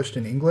book published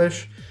in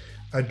English,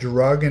 A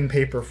Drug in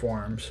Paper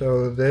Form.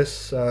 So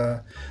this,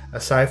 a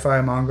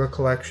sci-fi manga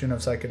collection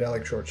of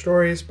psychedelic short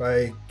stories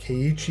by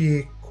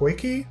Keiichi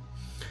Koike.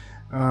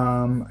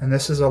 And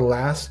this is a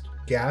last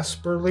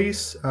gasp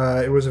release.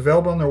 It was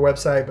available on their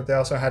website, but they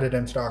also had it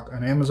in stock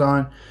on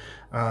Amazon.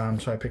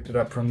 So I picked it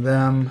up from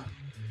them.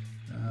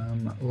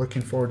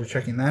 Looking forward to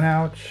checking that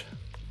out.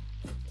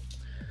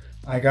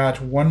 I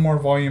got one more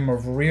volume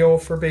of Real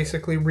for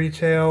basically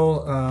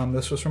retail.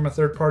 This was from a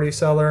third-party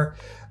seller,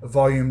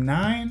 volume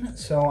 9.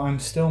 So I'm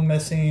still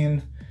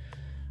missing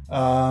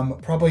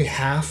probably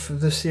half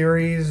of the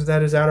series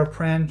that is out of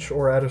print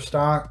or out of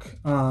stock.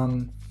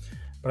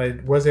 But I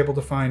was able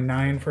to find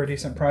 9 for a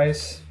decent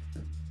price.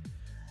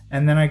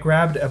 And then I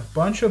grabbed a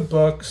bunch of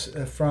books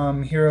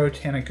from Hiro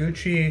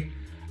Taniguchi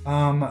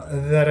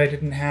that I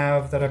didn't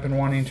have that I've been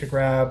wanting to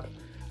grab.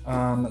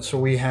 So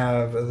we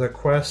have The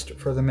Quest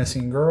for the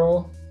Missing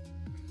Girl.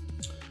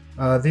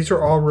 These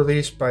are all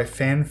released by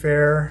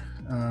Fanfare.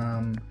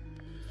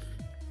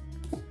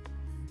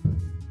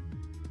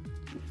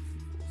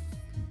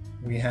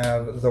 We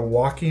have The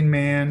Walking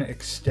Man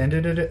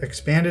Expanded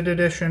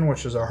Edition,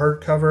 which is a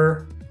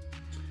hardcover.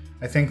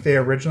 I think they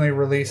originally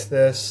released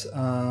this,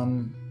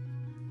 and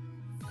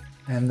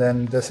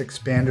then this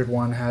expanded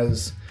one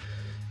has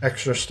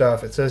extra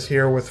stuff. It says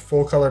here, with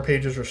full color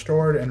pages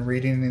restored and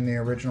reading in the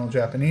original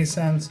Japanese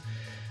sense.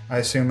 I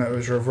assume it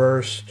was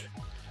reversed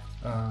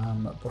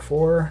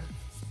before.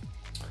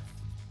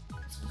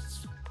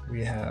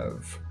 We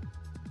have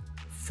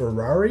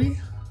Ferrari,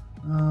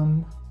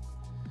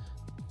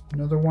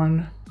 another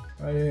one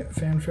by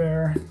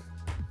Fanfare.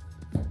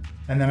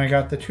 And then I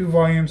got the 2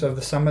 volumes of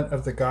The Summit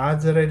of the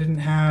Gods that I didn't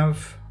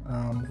have,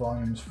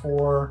 volumes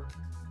 4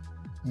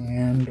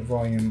 and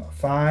volume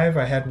 5.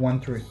 I had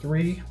 1 through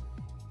 3.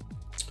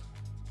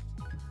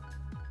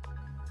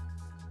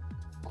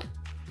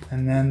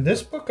 And then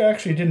this book I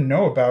actually didn't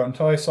know about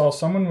until I saw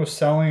someone was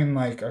selling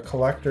like a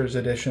collector's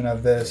edition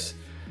of this.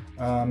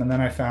 And then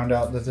I found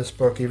out that this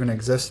book even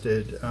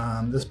existed.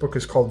 This book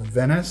is called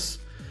Venice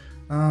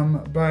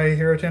by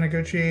Hiro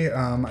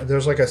Taniguchi.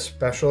 There's like a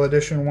special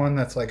edition one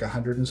that's like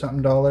 $100 and something.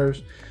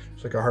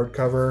 It's like a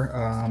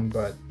hardcover,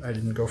 but I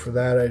didn't go for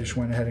that. I just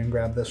went ahead and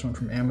grabbed this one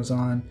from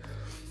Amazon.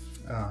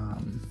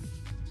 And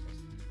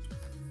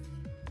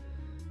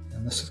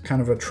this is kind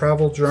of a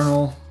travel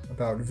journal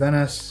about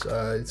Venice.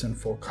 It's in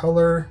full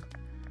color.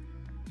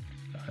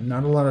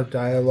 Not a lot of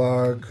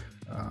dialogue,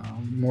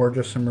 more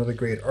just some really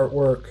great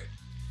artwork.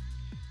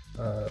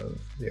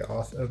 The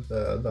author of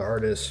the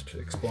artist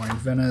exploring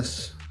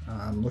Venice.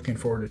 I'm looking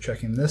forward to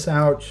checking this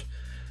out.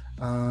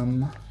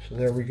 So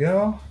there we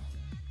go.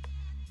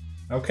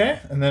 Okay,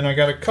 and then I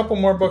got a couple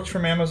more books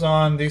from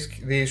Amazon.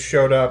 These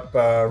showed up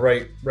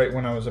right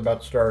when I was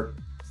about to start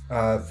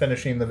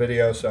finishing the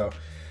video, so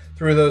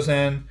threw those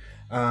in.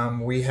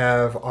 We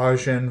have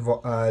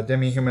Ajin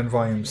Demi-Human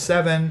Volume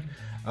 7.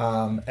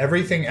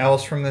 Everything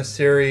else from this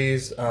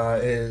series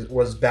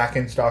was back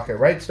in stock at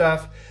Right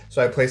Stuff,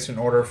 so I placed an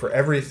order for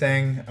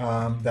everything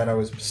that I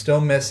was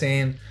still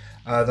missing.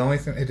 The only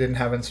thing they didn't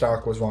have in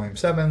stock was Volume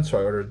 7, so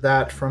I ordered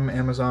that from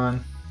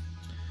Amazon.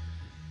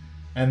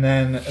 And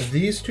then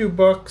these 2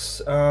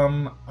 books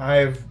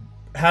I've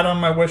had on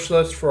my wish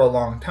list for a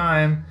long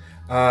time.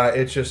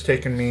 It's just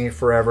taken me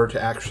forever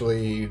to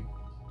actually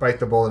bite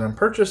the bullet and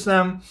purchase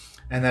them.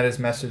 And that is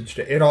Message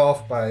to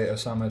Adolf by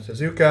Osamu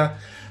Tezuka.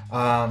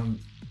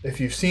 If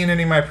you've seen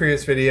any of my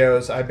previous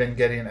videos, I've been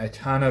getting a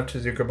ton of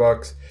Tezuka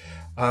books.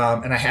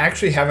 And I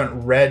actually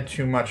haven't read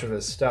too much of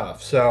his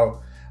stuff.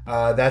 So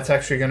that's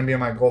actually going to be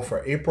my goal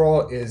for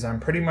April. Is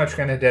I'm pretty much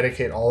going to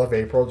dedicate all of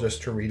April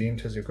just to reading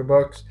Tezuka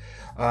books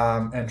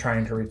and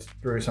trying to read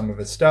through some of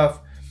his stuff.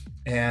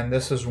 And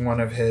this is one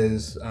of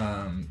his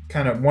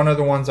one of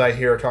the ones I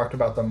hear talked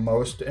about the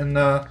most in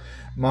the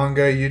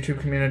manga YouTube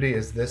community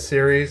is this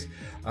series.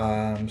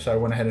 So I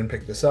went ahead and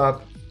picked this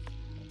up.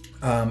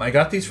 I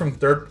got these from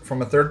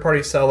a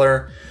third-party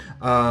seller.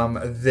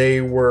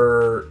 They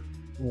were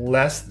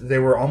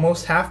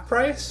almost half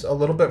price, a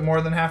little bit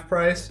more than half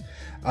price.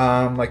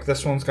 Like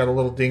this one's got a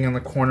little ding in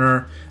the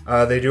corner.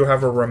 They do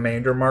have a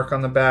remainder mark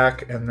on the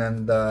back, and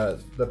then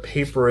the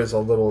paper is a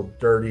little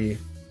dirty.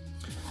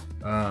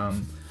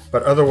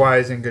 But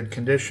otherwise in good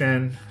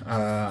condition.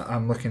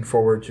 I'm looking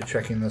forward to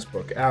checking this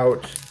book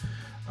out.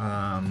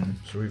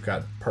 So we've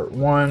got part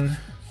 1.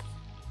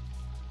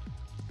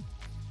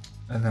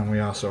 And then we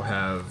also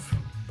have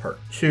part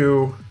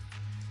 2.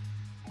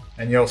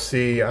 And you'll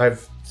see,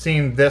 I've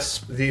seen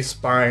these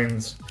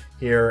spines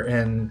here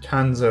in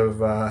tons of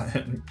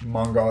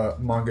manga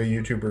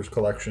YouTubers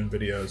collection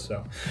videos.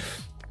 So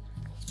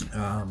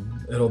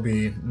it'll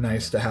be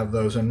nice to have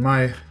those in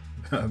my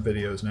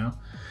videos now.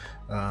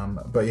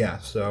 But yeah,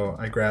 so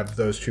I grabbed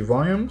those 2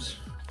 volumes.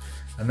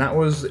 And that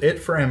was it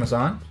for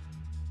Amazon.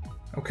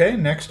 Okay,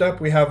 next up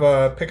we have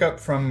a pickup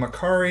from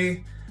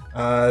Macari.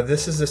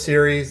 This is a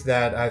series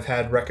that I've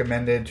had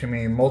recommended to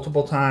me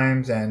multiple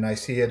times, and I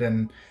see it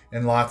in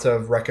lots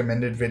of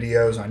recommended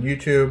videos on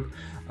YouTube.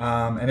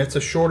 And it's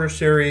a shorter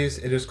series.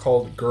 It is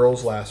called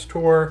Girls Last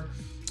Tour.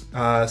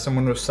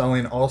 Someone was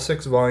selling all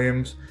 6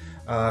 volumes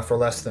for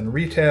less than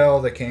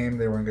retail. They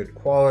were in good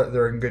quality.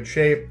 They're in good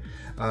shape.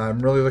 I'm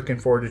really looking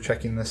forward to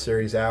checking this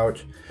series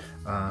out.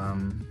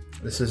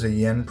 This is a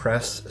Yen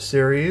Press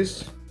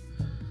series.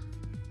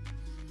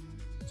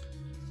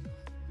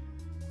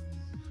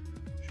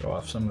 Show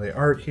off some of the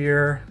art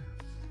here.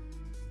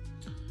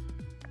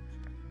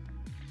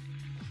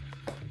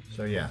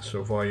 So yeah,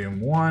 so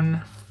volume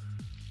 1.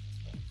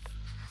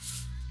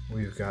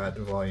 We've got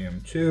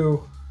volume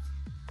 2.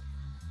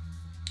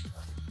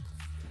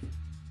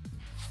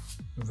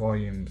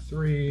 Volume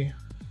 3.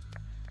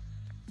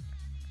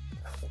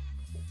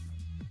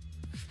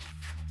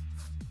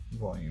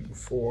 Volume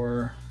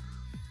 4.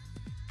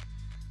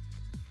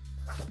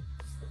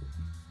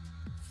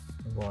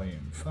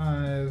 Volume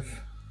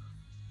 5.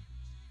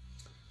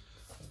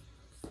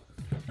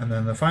 And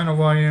then the final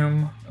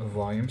volume,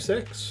 volume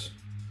 6.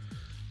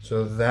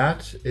 So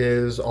that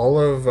is all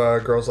of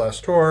Girls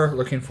Last Tour.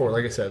 Like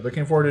I said,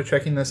 looking forward to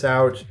checking this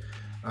out.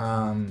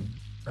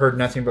 Heard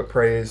nothing but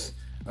praise,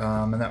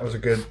 and that was a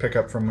good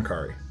pickup from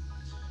Makari.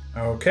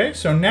 Okay,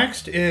 so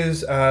next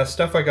is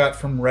stuff I got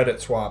from Reddit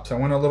swaps. I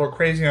went a little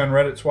crazy on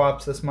Reddit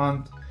swaps this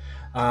month.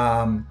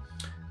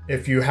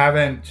 If you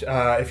haven't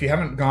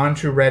gone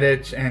to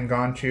Reddit and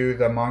gone to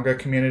the manga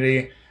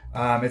community,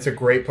 it's a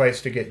great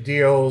place to get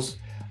deals.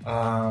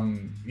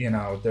 You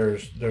know,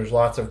 there's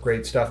lots of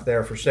great stuff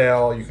there for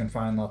sale. You can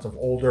find lots of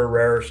older,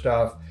 rarer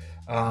stuff,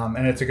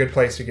 and it's a good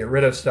place to get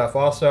rid of stuff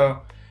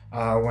also.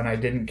 When I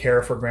didn't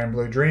care for Grand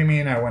Blue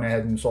Dreaming, I went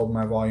ahead and sold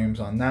my volumes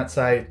on that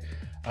site.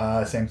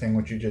 Same thing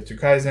with Jujutsu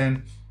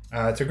Kaisen.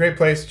 It's a great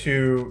place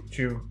to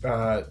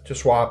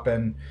swap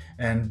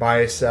and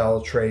buy,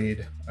 sell,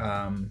 trade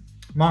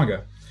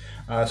manga.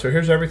 So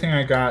here's everything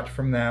I got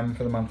from them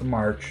for the month of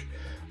March.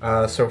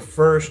 So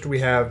first we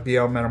have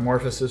BL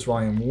Metamorphosis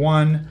Volume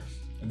 1.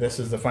 This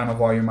is the final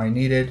volume I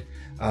needed.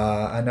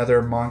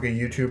 Another manga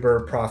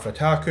YouTuber, Prof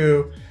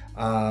Otaku.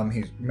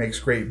 He makes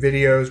great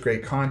videos,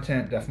 great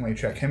content. Definitely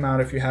check him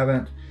out if you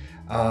haven't.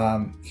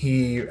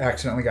 He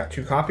accidentally got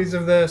 2 copies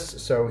of this,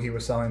 so he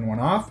was selling one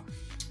off.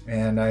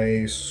 And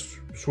I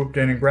swooped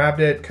in and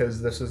grabbed it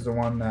because this is the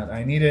one that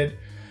I needed.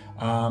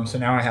 So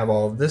now I have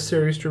all of this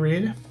series to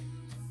read.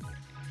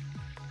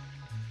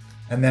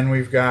 And then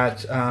we've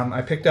got,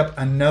 I picked up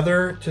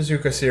another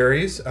Tezuka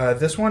series.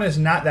 This one is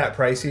not that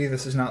pricey.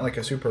 This is not like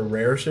a super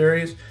rare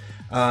series,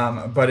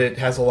 but it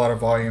has a lot of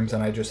volumes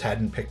and I just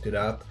hadn't picked it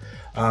up.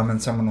 And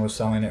someone was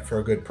selling it for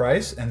a good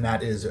price, and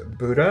that is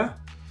Buddha.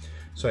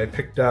 So I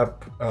picked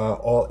up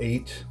all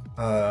 8.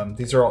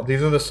 These are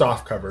the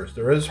soft covers.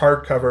 There is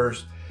hard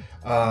covers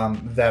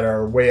that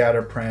are way out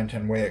of print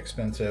and way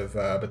expensive,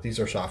 but these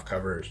are soft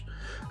covers.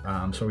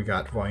 So we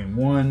got volume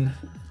 1.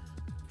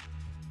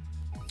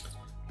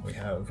 We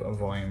have a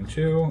volume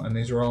 2, and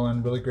these are all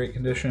in really great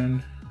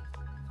condition.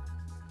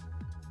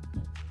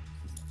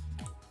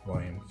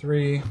 Volume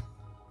 3.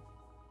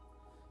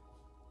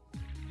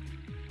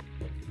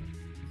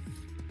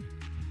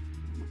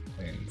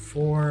 Volume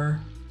 4.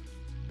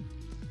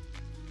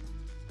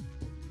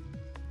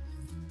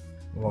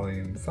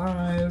 Volume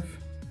 5.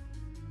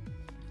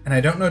 And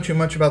I don't know too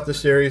much about this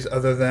series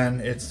other than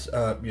it's,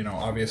 you know,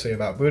 obviously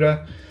about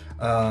Buddha.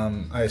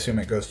 I assume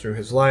it goes through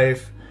his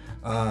life.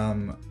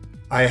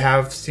 I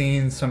have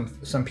seen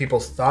some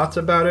people's thoughts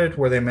about it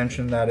where they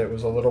mentioned that it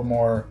was a little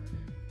more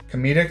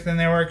comedic than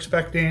they were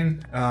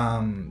expecting,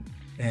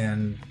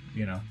 and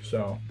you know,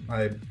 so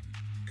I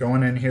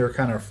going in here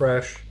kind of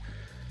fresh.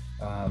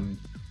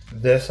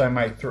 This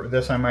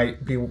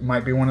might be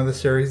one of the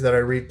series that I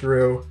read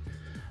through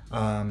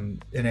in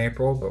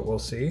April, but we'll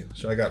see.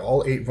 So I got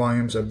all 8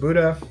 volumes of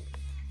Buddha,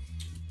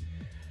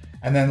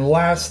 and then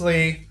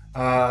lastly,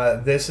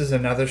 this is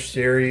another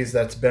series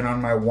that's been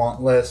on my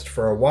want list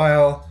for a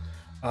while.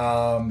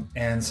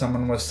 And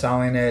someone was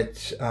selling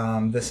it.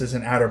 This is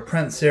an out of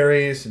print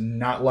series,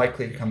 not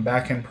likely to come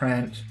back in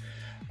print.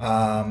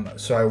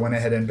 So I went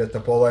ahead and bit the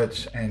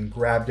bullet and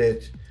grabbed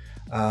it.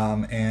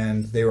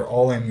 And they were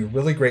all in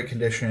really great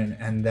condition.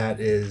 And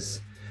that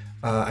is,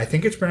 I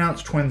think it's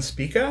pronounced Twin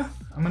Spica.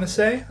 I'm gonna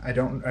say. I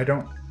don't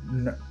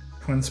know,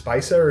 Twin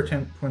Spica or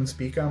Twin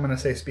Spica. I'm gonna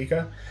say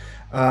Spica.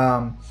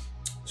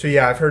 So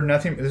yeah, I've heard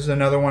nothing. This is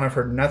another one I've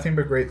heard nothing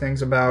but great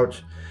things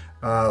about.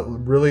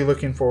 Really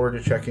looking forward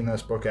to checking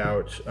this book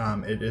out.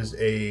 It is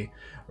a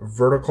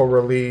vertical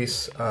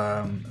release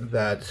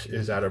that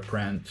is out of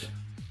print.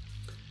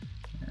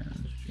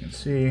 And as you can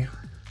see,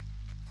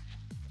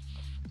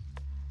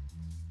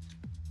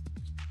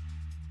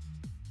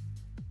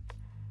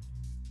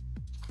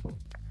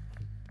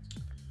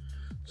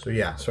 so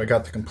yeah, so I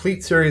got the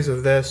complete series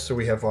of this. So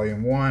we have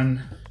volume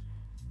 1,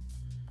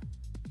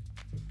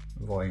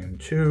 volume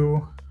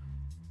 2,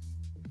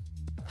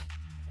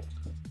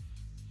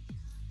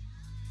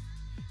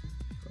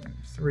 volume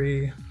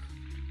 3,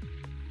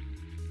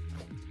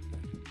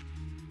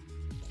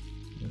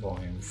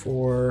 volume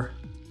 4,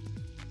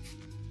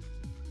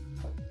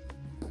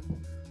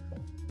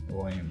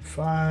 volume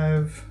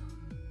 5.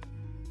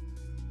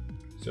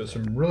 So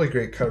some really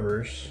great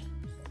covers.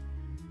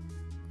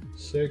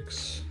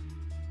 6.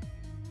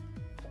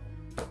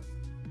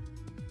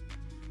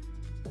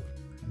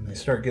 And they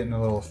start getting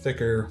a little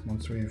thicker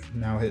once we've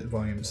now hit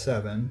volume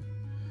 7.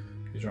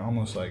 These are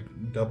almost like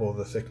double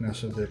the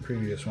thickness of the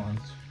previous ones.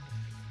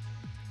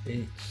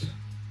 8.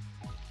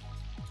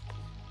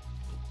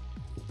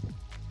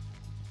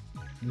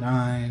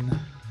 9. .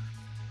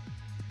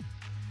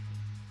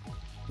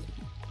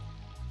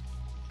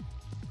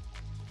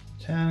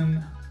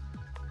 10,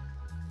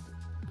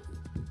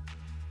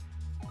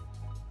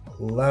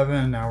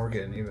 11. Now we're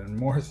getting even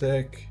more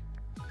thick.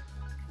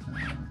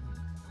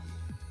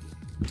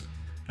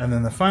 And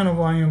then the final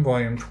volume,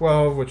 volume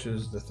 12, which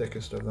is the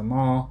thickest of them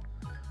all.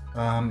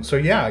 So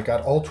yeah, I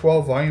got all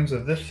 12 volumes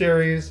of this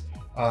series.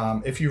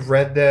 If you've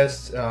read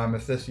this,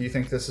 if you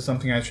think this is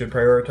something I should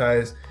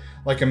prioritize,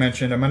 like I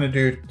mentioned, I'm going to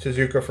do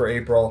Tezuka for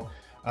April,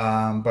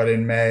 but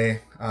in May,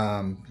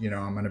 you know,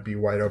 I'm going to be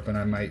wide open.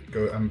 I might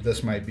go.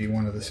 This might be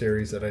one of the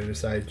series that I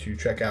decide to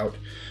check out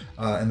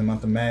in the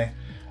month of May.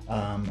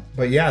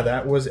 But yeah,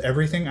 that was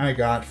everything I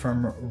got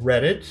from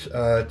Reddit.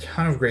 A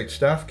ton of great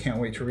stuff. Can't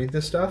wait to read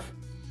this stuff.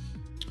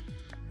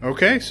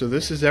 Okay, so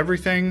this is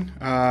everything.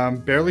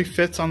 Barely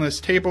fits on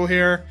this table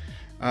here.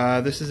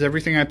 This is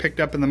everything I picked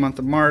up in the month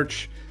of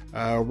March.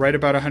 Right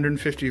about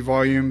 150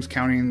 volumes,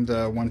 counting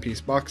the One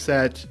Piece box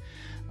set.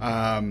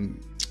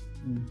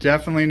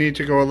 Definitely need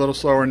to go a little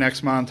slower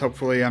next month.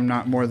 Hopefully I'm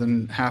not more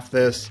than half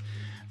this,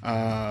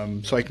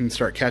 so I can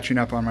start catching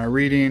up on my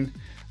reading.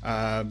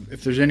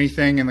 If there's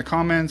anything in the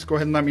comments, go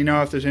ahead and let me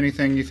know if there's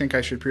anything you think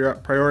I should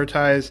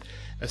prioritize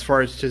as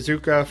far as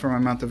Tezuka for my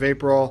month of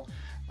April.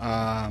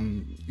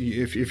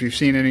 If you've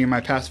seen any of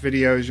my past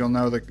videos, you'll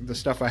know the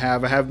stuff I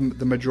have. I have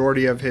the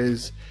majority of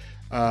his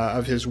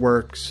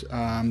works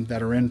that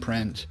are in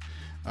print.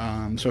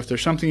 So if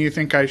there's something you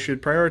think I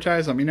should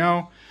prioritize, let me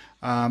know.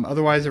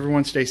 Otherwise,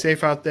 everyone stay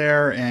safe out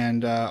there,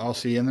 and I'll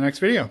see you in the next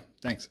video.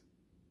 Thanks.